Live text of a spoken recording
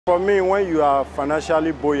For me, when you are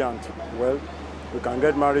financially buoyant, well, you can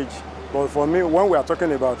get married. But for me, when we are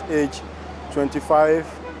talking about age, 25,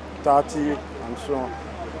 30, and so on.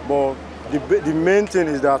 But the main thing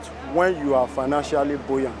is that when you are financially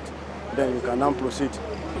buoyant, then you can now proceed.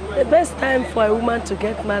 The best time for a woman to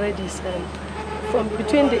get married is from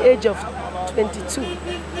between the age of 22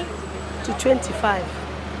 to 25.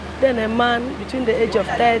 Then a man between the age of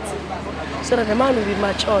 30, so that the man will be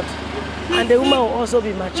matured. And the woman will also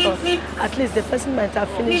be matured. At least the person might have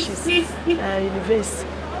finished his university.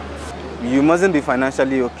 You mustn't be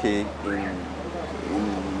financially okay in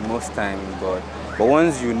most times, but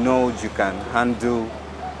once you know you can handle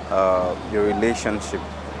your relationship.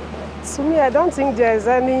 To me, I don't think there is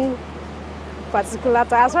any particular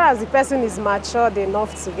time. As far as the person is matured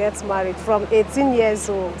enough to get married, from 18 years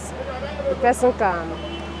old, the person can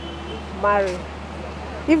marry.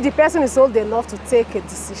 If the person is old enough to take a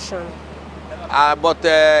decision. But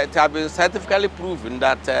it has been scientifically proven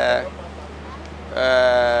that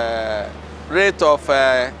rate of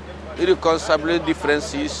irreconcilable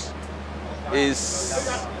differences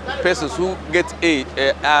is persons who get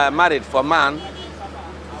married for man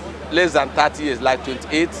less than 30 years, like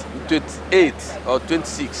 28 or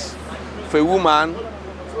 26. For a woman,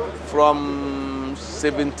 from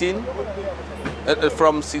 16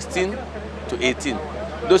 to 18.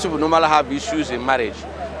 Those people normally have issues in marriage.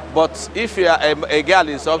 But if you are a girl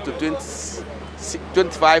is up to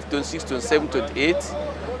 25, 26, 27, 28,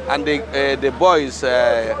 and the boy is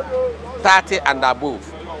 30 and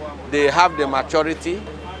above, they have the maturity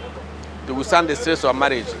to withstand the stress of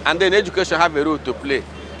marriage. And then education have a role to play.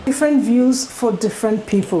 Different views for different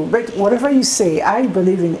people, but whatever you say, I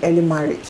believe in early marriage.